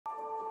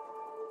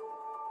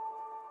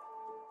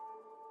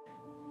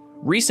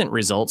Recent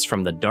results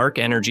from the Dark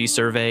Energy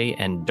Survey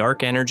and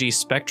Dark Energy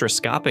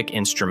Spectroscopic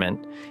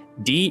Instrument,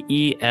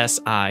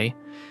 DESI,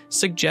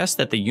 suggest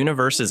that the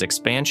universe's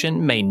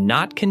expansion may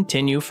not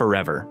continue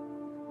forever.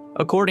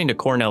 According to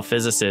Cornell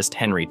physicist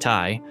Henry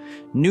Tye,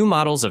 new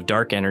models of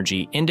dark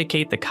energy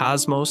indicate the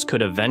cosmos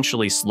could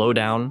eventually slow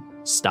down,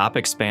 stop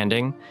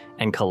expanding,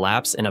 and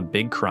collapse in a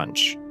big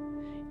crunch.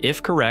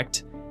 If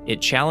correct,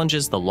 it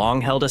challenges the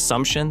long-held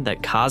assumption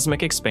that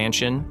cosmic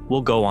expansion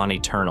will go on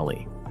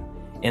eternally.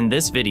 In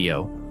this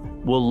video,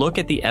 we'll look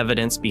at the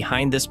evidence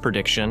behind this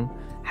prediction,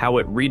 how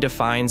it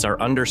redefines our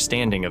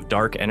understanding of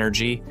dark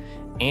energy,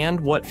 and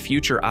what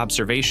future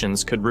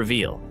observations could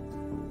reveal.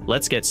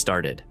 Let's get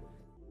started.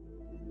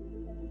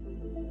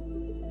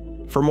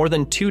 For more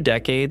than 2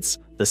 decades,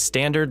 the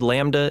standard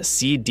lambda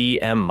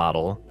CDM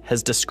model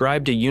has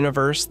described a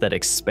universe that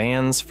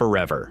expands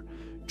forever,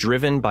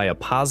 driven by a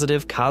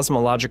positive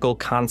cosmological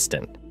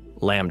constant,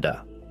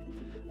 lambda.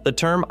 The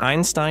term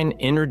Einstein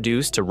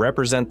introduced to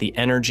represent the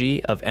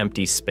energy of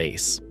empty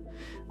space.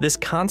 This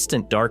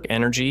constant dark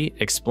energy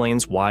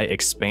explains why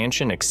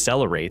expansion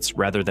accelerates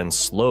rather than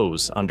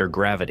slows under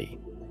gravity.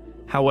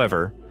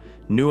 However,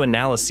 new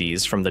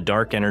analyses from the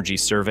Dark Energy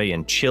Survey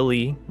in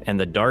Chile and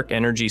the Dark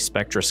Energy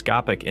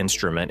Spectroscopic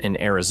Instrument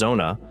in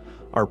Arizona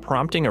are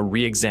prompting a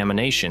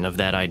re-examination of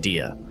that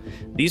idea.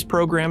 These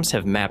programs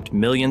have mapped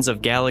millions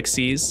of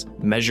galaxies,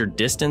 measured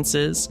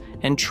distances,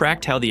 and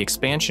tracked how the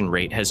expansion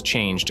rate has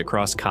changed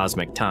across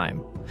cosmic time.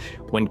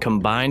 When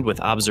combined with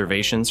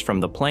observations from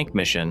the Planck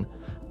mission,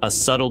 a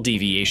subtle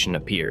deviation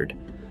appeared.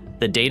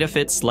 The data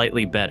fits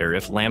slightly better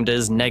if lambda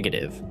is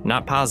negative,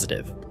 not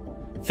positive.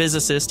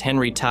 Physicist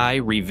Henry Tye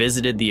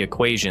revisited the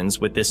equations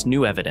with this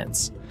new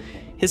evidence.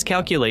 His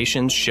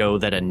calculations show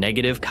that a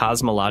negative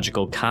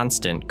cosmological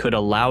constant could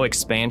allow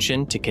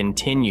expansion to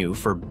continue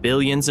for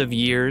billions of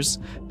years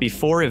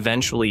before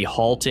eventually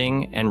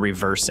halting and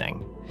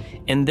reversing.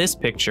 In this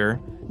picture,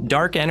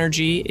 dark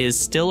energy is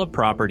still a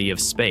property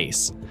of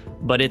space,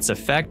 but its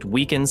effect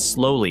weakens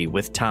slowly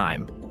with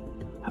time.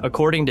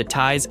 According to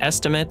Tye's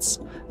estimates,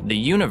 the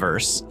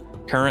universe,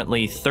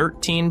 currently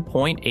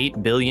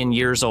 13.8 billion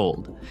years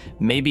old,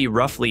 may be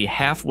roughly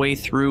halfway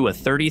through a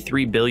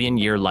 33 billion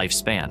year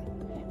lifespan.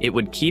 It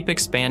would keep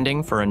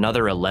expanding for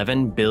another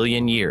 11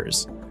 billion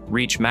years,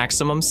 reach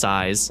maximum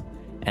size,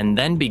 and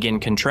then begin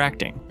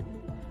contracting.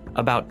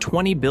 About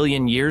 20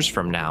 billion years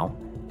from now,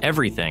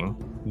 everything,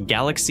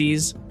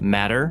 galaxies,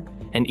 matter,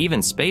 and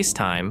even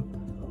space-time,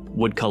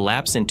 would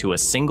collapse into a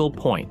single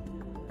point,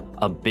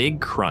 a big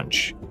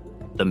crunch,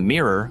 the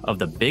mirror of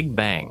the Big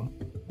Bang.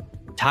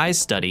 Tye's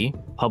study,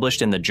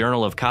 published in the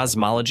Journal of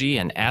Cosmology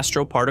and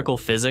Astroparticle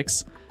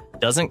Physics,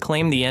 doesn't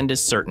claim the end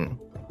is certain,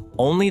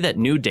 only that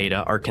new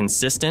data are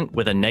consistent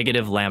with a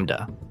negative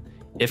lambda.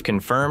 If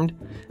confirmed,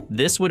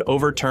 this would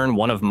overturn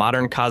one of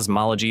modern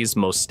cosmology's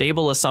most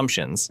stable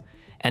assumptions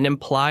and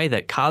imply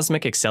that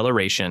cosmic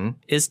acceleration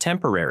is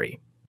temporary.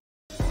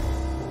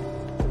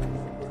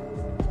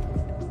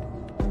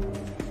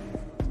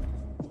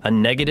 A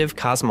negative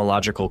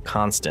cosmological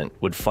constant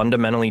would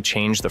fundamentally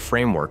change the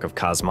framework of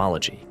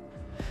cosmology.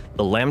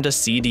 The lambda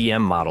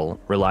CDM model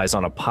relies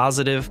on a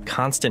positive,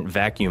 constant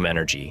vacuum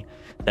energy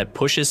that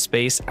pushes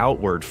space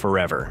outward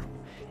forever.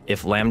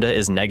 If lambda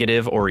is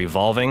negative or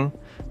evolving,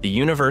 the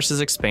universe's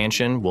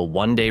expansion will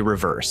one day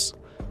reverse,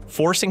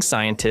 forcing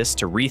scientists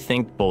to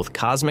rethink both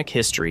cosmic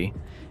history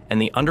and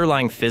the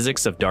underlying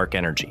physics of dark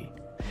energy.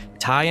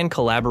 Tye and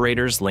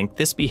collaborators linked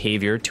this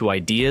behavior to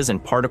ideas in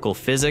particle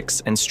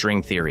physics and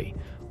string theory,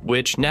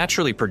 which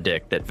naturally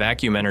predict that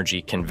vacuum energy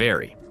can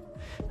vary.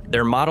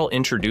 Their model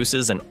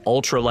introduces an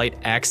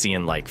ultralight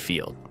axion-like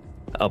field,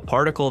 a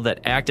particle that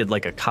acted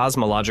like a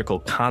cosmological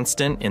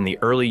constant in the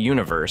early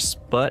universe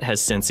but has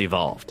since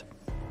evolved.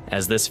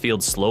 As this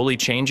field slowly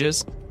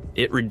changes,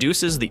 it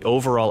reduces the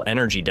overall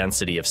energy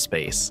density of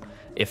space,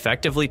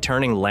 effectively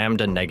turning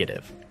lambda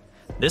negative.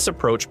 This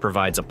approach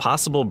provides a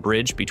possible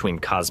bridge between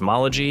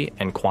cosmology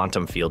and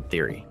quantum field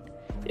theory.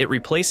 It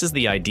replaces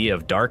the idea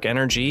of dark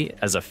energy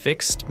as a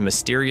fixed,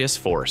 mysterious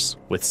force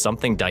with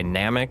something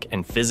dynamic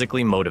and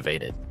physically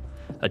motivated.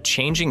 A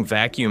changing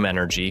vacuum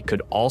energy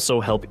could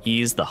also help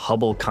ease the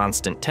Hubble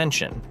constant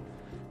tension,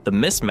 the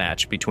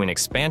mismatch between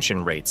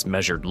expansion rates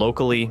measured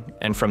locally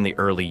and from the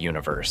early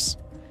universe.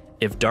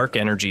 If dark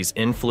energy's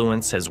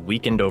influence has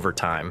weakened over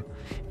time,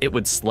 it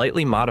would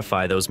slightly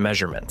modify those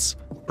measurements,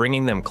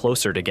 bringing them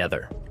closer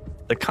together.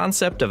 The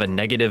concept of a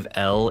negative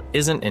L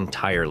isn't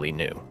entirely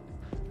new.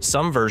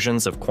 Some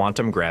versions of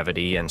quantum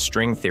gravity and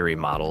string theory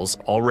models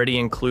already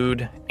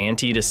include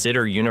anti-de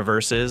Sitter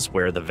universes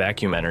where the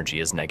vacuum energy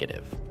is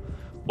negative.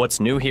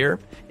 What's new here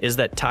is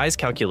that Tye's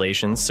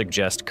calculations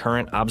suggest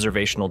current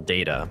observational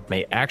data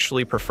may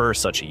actually prefer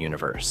such a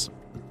universe.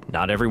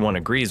 Not everyone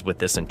agrees with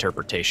this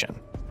interpretation.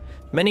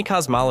 Many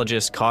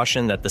cosmologists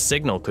caution that the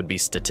signal could be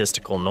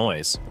statistical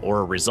noise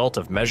or a result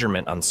of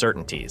measurement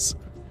uncertainties.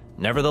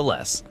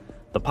 Nevertheless,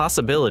 the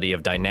possibility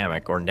of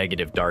dynamic or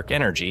negative dark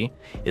energy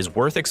is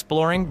worth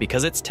exploring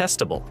because it's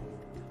testable.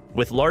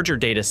 With larger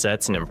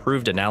datasets and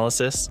improved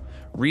analysis,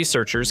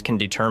 researchers can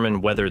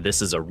determine whether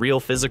this is a real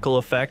physical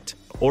effect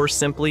or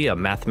simply a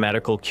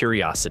mathematical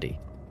curiosity.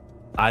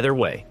 Either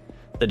way,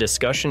 the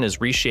discussion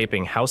is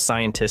reshaping how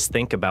scientists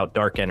think about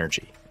dark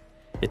energy.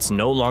 It's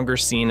no longer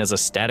seen as a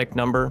static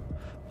number,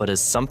 but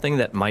as something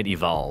that might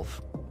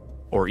evolve,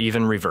 or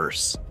even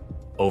reverse,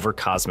 over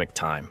cosmic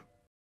time.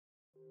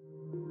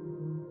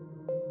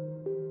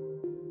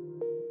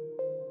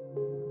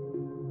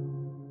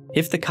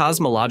 If the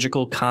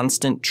cosmological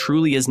constant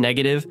truly is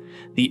negative,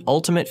 the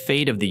ultimate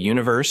fate of the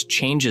universe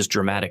changes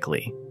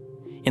dramatically.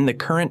 In the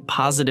current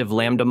positive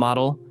lambda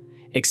model,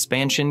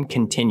 expansion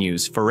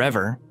continues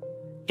forever,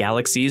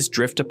 galaxies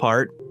drift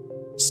apart,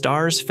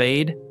 stars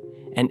fade,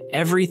 and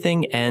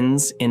everything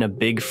ends in a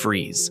big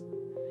freeze.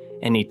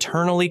 An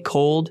eternally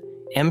cold,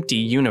 empty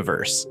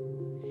universe.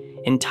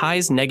 In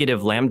Ty's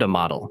negative lambda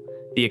model,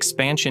 the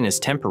expansion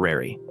is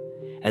temporary.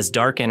 As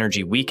dark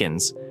energy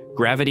weakens,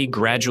 gravity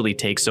gradually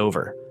takes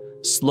over,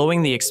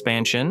 slowing the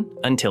expansion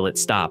until it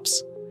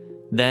stops.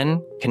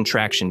 Then,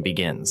 contraction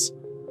begins.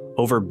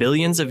 Over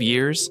billions of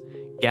years,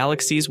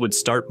 galaxies would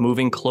start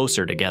moving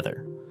closer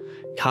together.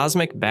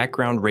 Cosmic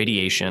background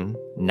radiation,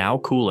 now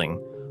cooling,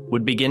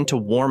 would begin to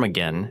warm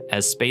again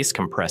as space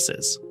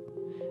compresses.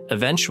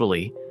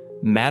 Eventually,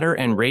 matter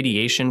and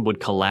radiation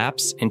would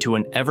collapse into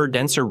an ever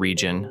denser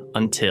region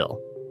until,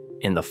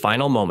 in the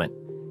final moment,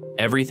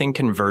 everything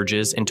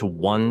converges into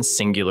one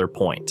singular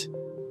point: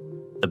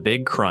 the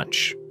Big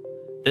Crunch.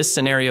 This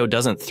scenario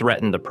doesn't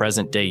threaten the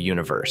present-day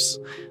universe.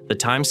 The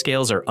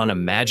timescales are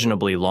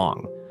unimaginably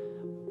long,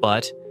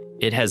 but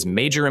it has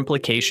major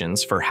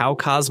implications for how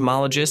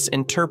cosmologists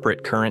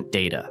interpret current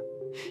data.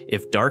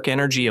 If dark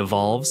energy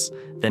evolves,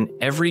 then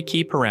every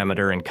key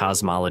parameter in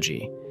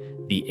cosmology,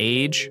 the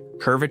age,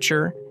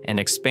 curvature, and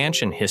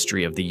expansion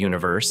history of the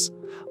universe,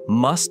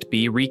 must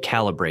be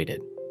recalibrated.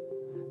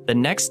 The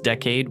next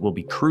decade will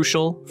be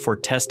crucial for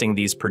testing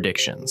these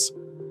predictions.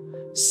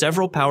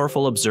 Several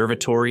powerful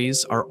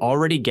observatories are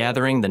already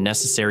gathering the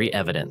necessary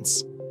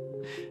evidence.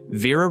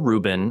 Vera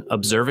Rubin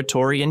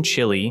Observatory in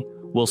Chile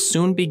will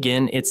soon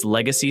begin its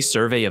Legacy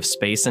Survey of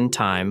Space and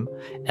Time,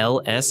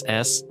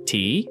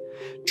 LSST,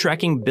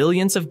 tracking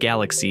billions of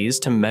galaxies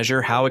to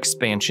measure how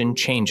expansion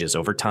changes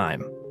over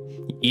time.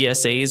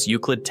 ESA's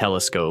Euclid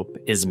telescope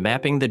is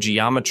mapping the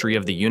geometry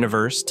of the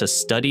universe to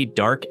study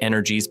dark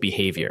energy's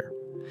behavior.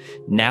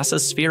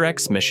 NASA's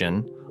Sphere-X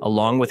mission,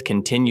 along with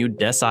continued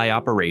DESI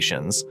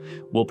operations,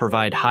 will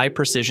provide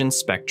high-precision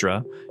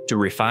spectra to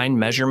refine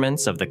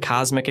measurements of the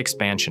cosmic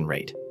expansion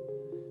rate.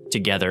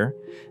 Together,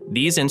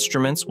 these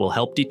instruments will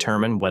help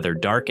determine whether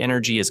dark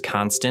energy is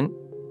constant,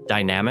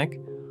 dynamic,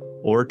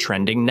 or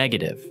trending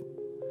negative.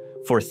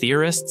 For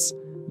theorists,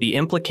 the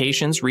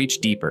implications reach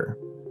deeper.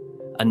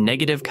 A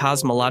negative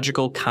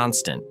cosmological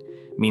constant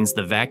means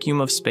the vacuum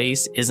of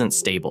space isn't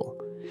stable.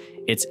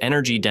 Its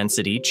energy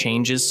density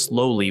changes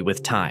slowly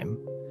with time.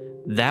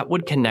 That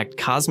would connect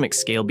cosmic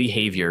scale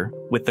behavior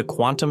with the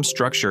quantum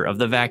structure of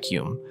the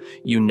vacuum,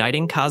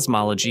 uniting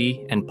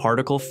cosmology and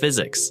particle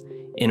physics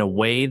in a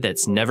way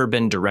that's never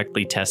been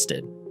directly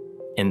tested.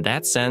 In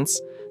that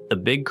sense, the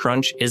Big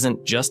Crunch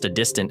isn't just a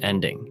distant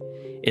ending.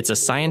 It's a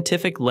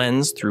scientific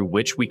lens through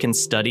which we can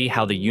study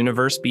how the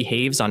universe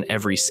behaves on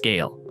every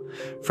scale,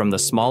 from the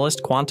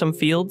smallest quantum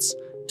fields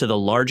to the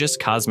largest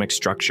cosmic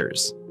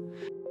structures.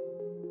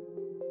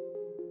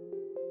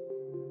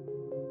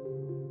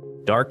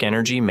 Dark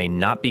energy may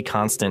not be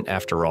constant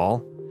after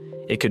all.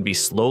 It could be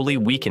slowly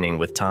weakening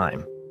with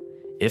time.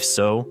 If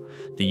so,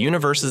 the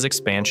universe's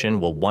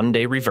expansion will one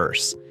day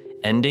reverse,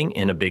 ending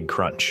in a big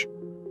crunch.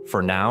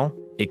 For now,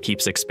 it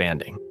keeps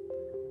expanding.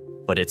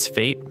 But its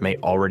fate may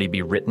already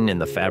be written in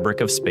the fabric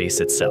of space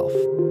itself.